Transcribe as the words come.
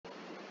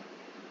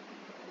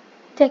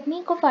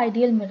Technique of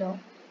ideal mirror.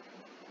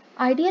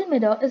 Ideal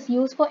mirror is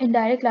used for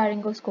indirect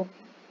laryngoscopy.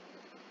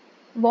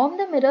 Warm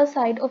the mirror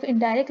side of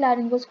indirect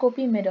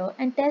laryngoscopy mirror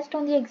and test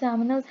on the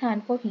examiner's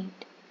hand for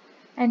heat,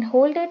 and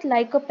hold it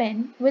like a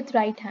pen with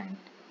right hand.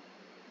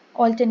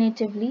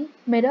 Alternatively,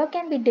 mirror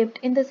can be dipped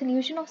in the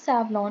solution of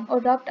Savlon or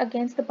rubbed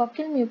against the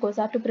buccal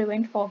mucosa to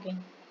prevent fogging.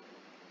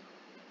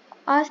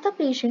 Ask the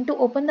patient to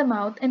open the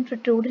mouth and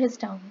protrude his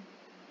tongue.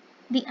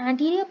 The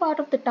anterior part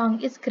of the tongue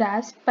is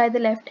grasped by the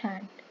left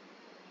hand.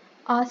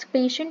 Ask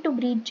patient to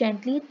breathe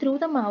gently through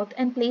the mouth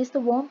and place the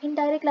warm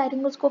indirect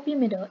laryngoscopy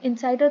mirror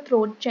inside her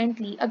throat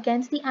gently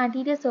against the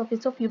anterior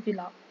surface of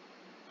uvula.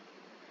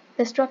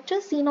 The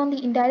structures seen on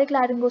the indirect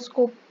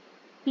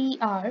laryngoscopy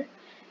are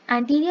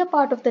anterior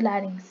part of the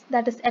larynx,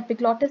 that is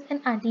epiglottis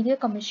and anterior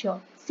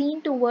commissure,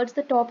 seen towards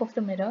the top of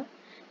the mirror,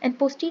 and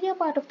posterior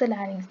part of the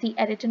larynx, the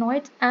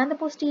arytenoids and the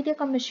posterior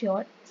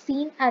commissure,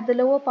 seen at the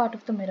lower part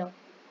of the mirror.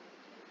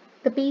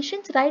 The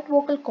patient's right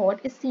vocal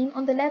cord is seen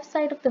on the left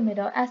side of the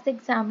mirror as the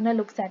examiner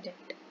looks at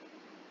it.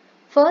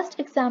 First,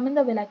 examine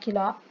the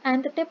vallecula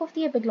and the tip of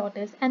the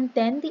epiglottis, and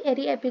then the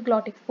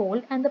aryepiglottic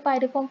fold and the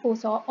piriform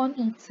fossa on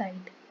each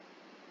side.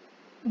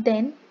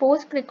 Then,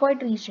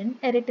 post-cricoid region,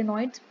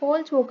 arytenoids,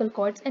 false vocal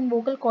cords and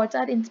vocal cords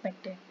are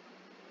inspected.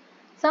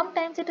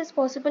 Sometimes it is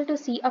possible to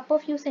see up a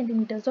few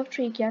centimeters of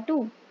trachea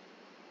too.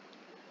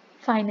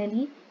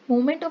 Finally,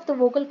 movement of the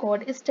vocal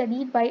cord is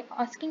studied by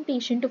asking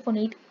patient to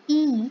phonate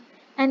E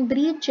and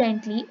breathe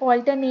gently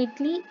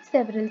alternately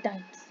several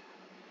times.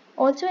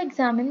 Also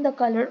examine the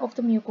color of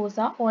the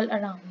mucosa all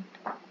around.